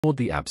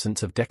the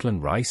absence of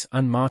Declan Rice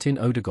and Martin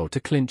Odegaard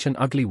to clinch an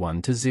ugly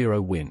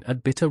 1-0 win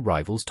at bitter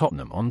rivals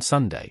Tottenham on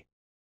Sunday.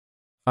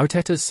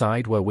 Arteta's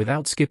side were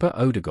without skipper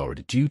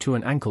Odegaard due to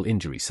an ankle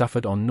injury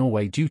suffered on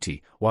Norway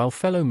duty, while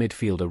fellow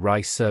midfielder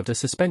Rice served a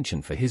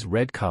suspension for his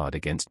red card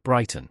against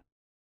Brighton.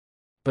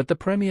 But the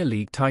Premier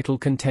League title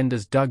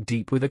contenders dug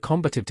deep with a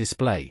combative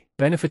display,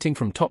 benefiting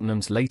from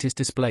Tottenham's latest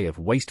display of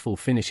wasteful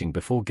finishing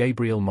before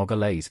Gabriel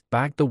Magalhaes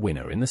bagged the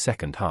winner in the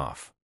second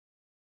half.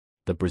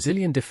 The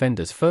Brazilian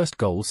defender's first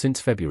goal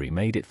since February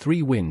made it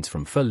 3 wins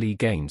from 4 league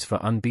games for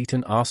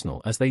unbeaten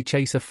Arsenal as they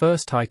chase a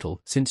first title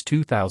since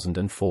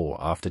 2004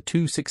 after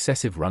 2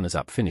 successive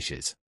runners-up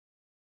finishes.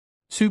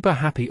 Super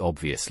happy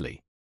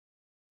obviously.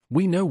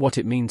 We know what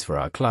it means for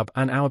our club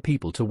and our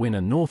people to win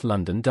a North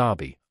London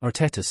derby,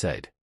 Arteta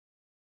said.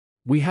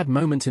 We had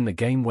moments in the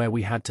game where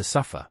we had to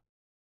suffer.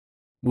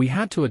 We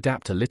had to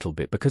adapt a little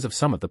bit because of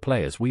some of the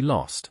players we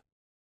lost.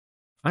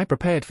 I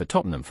prepared for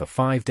Tottenham for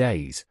 5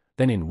 days.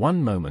 Then in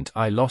one moment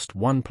I lost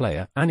one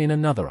player and in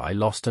another I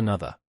lost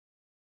another.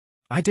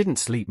 I didn't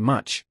sleep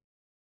much.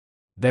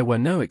 There were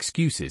no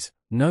excuses,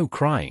 no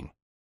crying.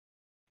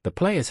 The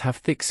players have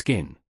thick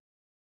skin.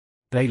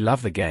 They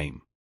love the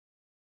game.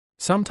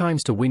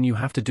 Sometimes to win you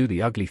have to do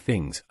the ugly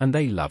things, and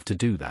they love to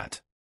do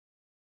that.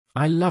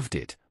 I loved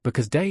it,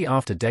 because day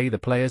after day the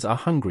players are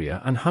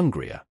hungrier and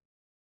hungrier.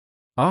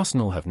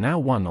 Arsenal have now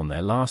won on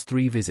their last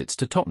 3 visits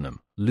to Tottenham,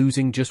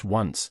 losing just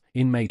once,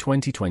 in May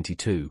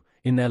 2022,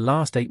 in their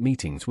last 8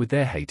 meetings with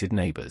their hated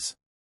neighbours.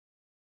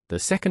 The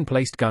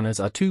second-placed Gunners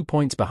are 2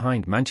 points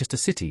behind Manchester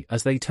City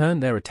as they turn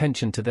their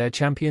attention to their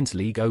Champions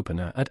League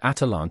opener at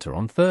Atalanta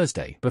on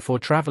Thursday before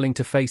travelling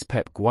to face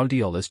Pep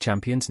Guardiola's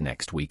champions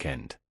next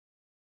weekend.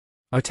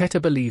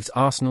 Arteta believes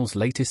Arsenal's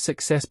latest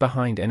success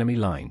behind enemy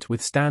lines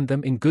would stand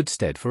them in good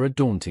stead for a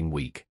daunting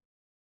week.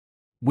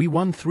 We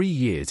won 3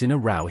 years in a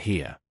row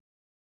here.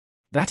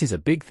 That is a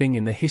big thing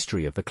in the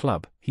history of the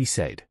club, he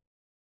said.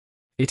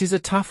 It is a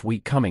tough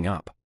week coming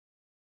up.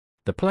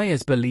 The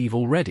players believe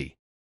already.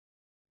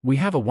 We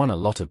have won a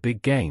lot of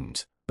big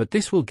games, but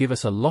this will give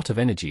us a lot of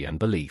energy and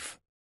belief.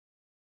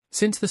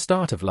 Since the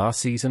start of last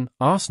season,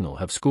 Arsenal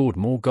have scored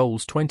more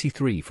goals,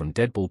 23 from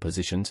dead ball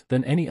positions,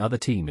 than any other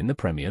team in the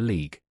Premier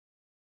League.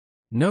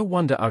 No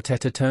wonder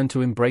Arteta turned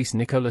to embrace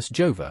Nicolas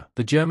Jova,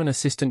 the German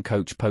assistant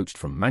coach poached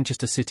from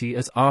Manchester City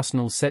as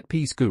Arsenal's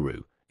set-piece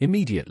guru,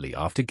 immediately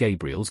after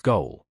Gabriel's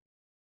goal.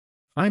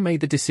 I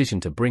made the decision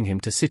to bring him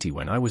to City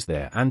when I was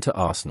there and to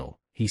Arsenal,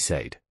 he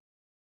said.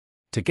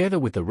 Together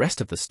with the rest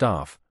of the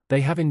staff,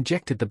 they have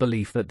injected the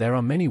belief that there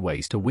are many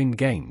ways to win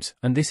games,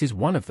 and this is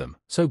one of them,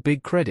 so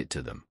big credit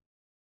to them.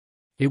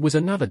 It was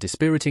another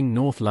dispiriting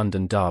North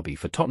London derby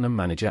for Tottenham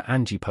manager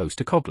Ange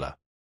Postecoglou.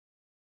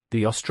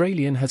 The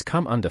Australian has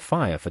come under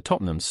fire for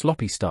Tottenham's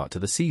sloppy start to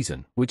the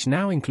season, which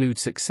now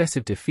includes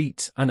successive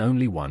defeats and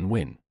only 1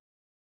 win.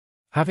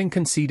 Having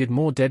conceded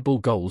more dead-ball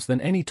goals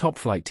than any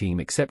top-flight team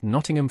except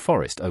Nottingham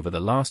Forest over the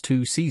last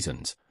 2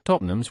 seasons,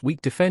 Tottenham's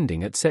weak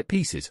defending at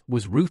set-pieces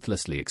was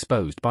ruthlessly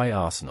exposed by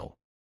Arsenal.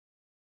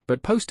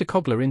 But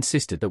Postecoglou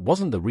insisted that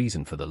wasn't the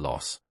reason for the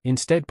loss,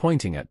 instead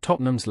pointing at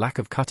Tottenham's lack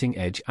of cutting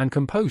edge and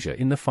composure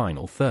in the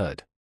final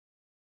third.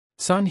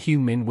 Son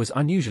Heung-min was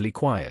unusually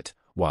quiet,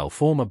 while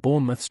former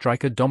Bournemouth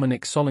striker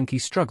Dominic Solanke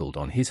struggled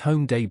on his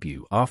home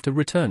debut after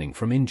returning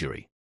from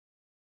injury.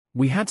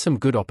 We had some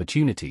good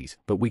opportunities,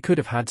 but we could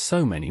have had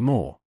so many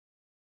more.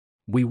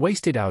 We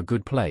wasted our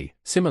good play,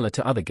 similar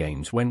to other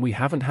games when we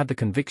haven't had the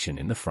conviction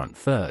in the front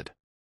third.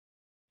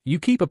 You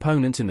keep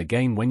opponents in the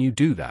game when you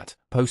do that,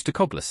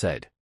 Postecoglou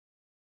said.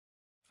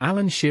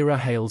 Alan Shearer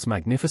hails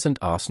magnificent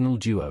Arsenal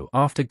duo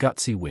after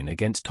gutsy win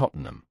against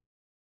Tottenham.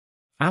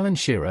 Alan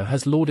Shearer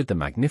has lauded the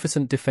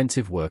magnificent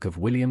defensive work of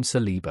William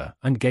Saliba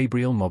and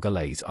Gabriel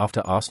Magalhaes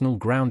after Arsenal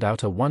ground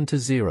out a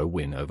 1-0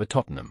 win over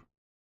Tottenham.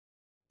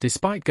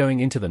 Despite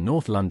going into the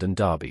North London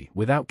derby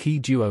without key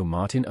duo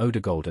Martin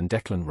Odegaard and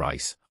Declan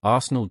Rice,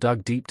 Arsenal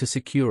dug deep to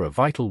secure a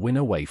vital win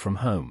away from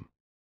home.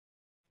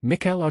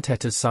 Mikel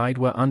Arteta's side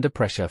were under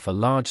pressure for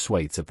large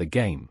swathes of the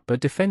game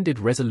but defended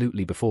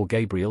resolutely before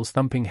Gabriel's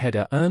thumping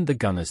header earned the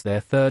Gunners their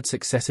 3rd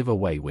successive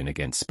away win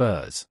against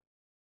Spurs.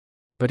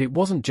 But it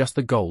wasn't just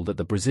the goal that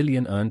the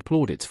Brazilian earned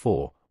plaudits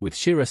for, with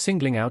Shearer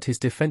singling out his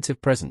defensive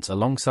presence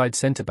alongside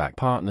centre-back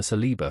partner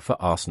Saliba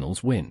for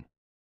Arsenal's win.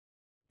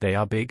 They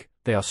are big,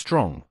 they are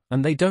strong,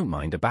 and they don't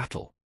mind a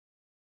battle.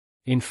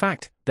 In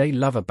fact, they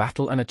love a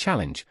battle and a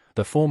challenge,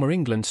 the former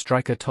England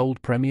striker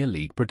told Premier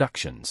League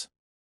Productions.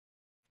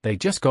 They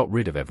just got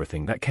rid of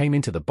everything that came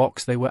into the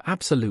box. They were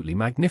absolutely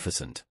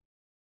magnificent.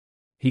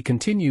 He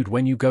continued,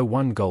 when you go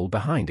 1 goal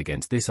behind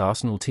against this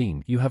Arsenal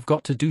team, you have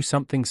got to do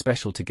something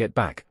special to get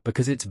back,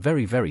 because it's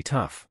very, very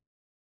tough.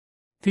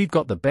 They've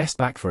got the best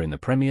back four in the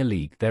Premier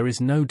League, there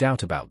is no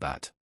doubt about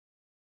that.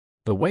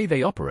 The way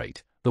they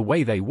operate, the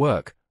way they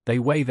work, the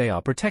way they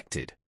are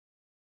protected.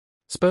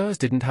 Spurs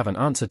didn't have an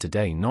answer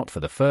today, not for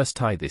the first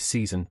tie this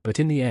season, but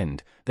in the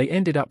end, they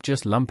ended up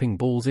just lumping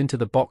balls into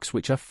the box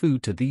which are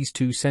food to these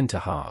 2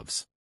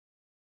 centre-halves.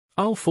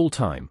 All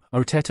full-time,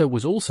 Arteta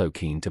was also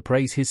keen to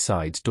praise his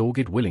side's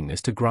dogged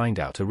willingness to grind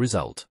out a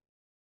result.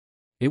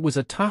 It was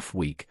a tough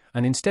week,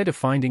 and instead of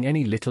finding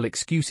any little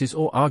excuses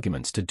or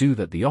arguments to do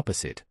the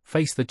opposite,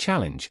 face the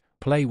challenge,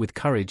 play with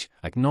courage,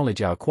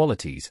 acknowledge our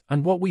qualities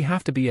and what we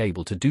have to be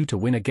able to do to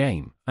win a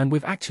game, and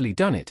we've actually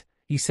done it,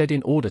 he said.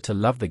 In order to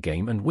love the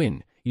game and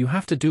win, you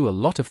have to do a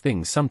lot of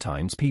things.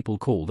 Sometimes people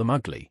call them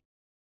ugly.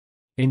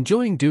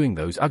 Enjoying doing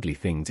those ugly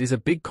things is a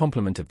big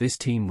compliment of this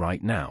team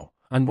right now,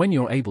 and when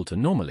you're able to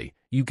normally,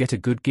 you get a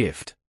good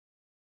gift.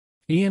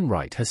 Ian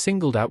Wright has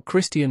singled out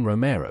Christian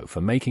Romero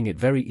for making it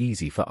very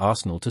easy for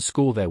Arsenal to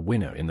score their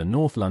winner in the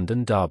North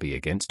London derby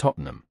against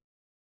Tottenham.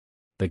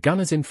 The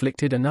Gunners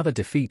inflicted another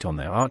defeat on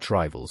their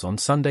arch-rivals on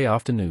Sunday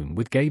afternoon,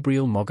 with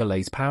Gabriel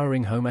Magalhaes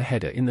powering home a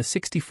header in the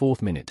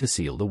 64th minute to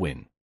seal the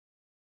win.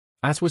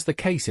 As was the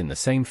case in the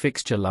same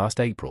fixture last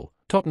April,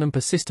 Tottenham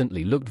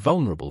persistently looked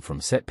vulnerable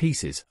from set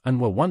pieces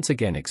and were once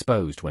again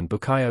exposed when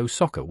Bukayo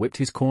Saka whipped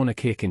his corner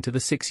kick into the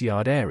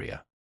 6-yard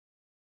area.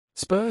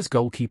 Spurs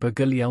goalkeeper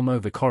Guglielmo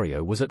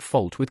Vicario was at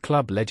fault, with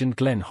club legend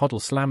Glenn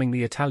Hoddle slamming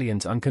the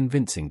Italian's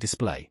unconvincing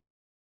display.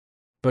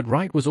 But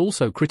Wright was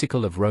also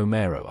critical of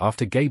Romero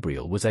after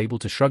Gabriel was able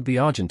to shrug the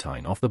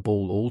Argentine off the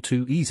ball all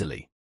too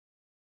easily.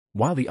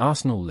 While the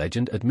Arsenal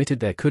legend admitted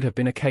there could have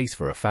been a case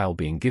for a foul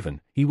being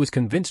given, he was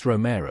convinced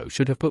Romero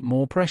should have put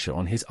more pressure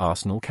on his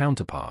Arsenal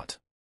counterpart.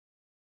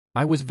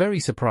 "I was very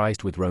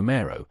surprised with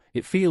Romero.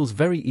 It feels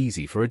very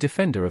easy for a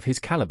defender of his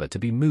caliber to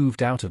be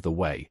moved out of the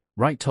way,"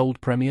 Wright told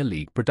Premier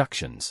League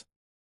Productions.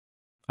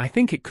 "I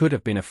think it could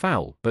have been a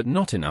foul, but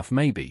not enough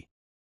maybe.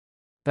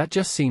 That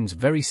just seems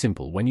very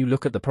simple when you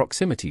look at the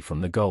proximity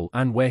from the goal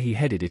and where he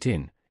headed it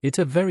in. It's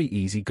a very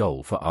easy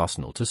goal for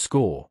Arsenal to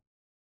score."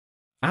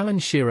 Alan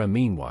Shearer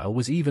meanwhile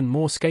was even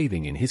more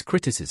scathing in his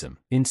criticism,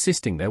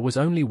 insisting there was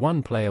only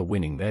one player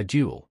winning their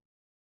duel.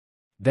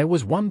 "There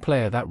was one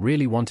player that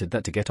really wanted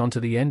that to get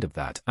onto the end of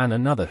that, and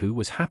another who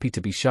was happy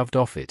to be shoved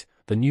off it,"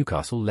 the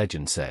Newcastle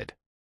legend said.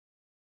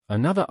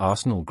 Another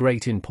Arsenal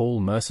great in Paul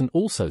Merson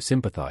also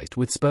sympathised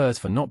with Spurs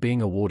for not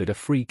being awarded a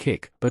free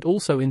kick, but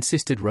also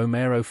insisted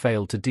Romero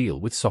failed to deal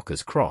with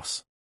Saka's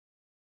cross.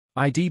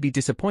 "I'd be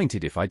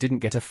disappointed if I didn't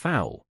get a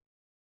foul.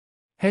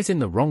 He's in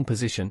the wrong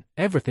position,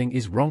 everything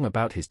is wrong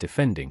about his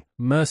defending,"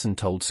 Merson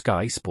told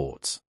Sky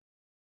Sports.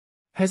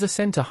 "He's a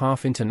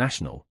centre-half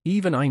international,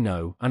 even I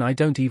know, and I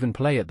don't even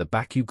play at the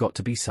back. You got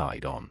to be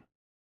side on.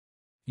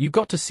 You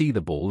got to see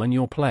the ball and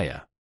your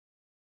player.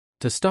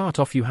 To start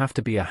off you have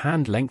to be a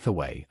hand length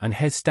away, and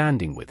he's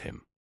standing with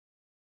him.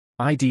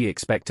 I'd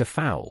expect a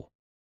foul."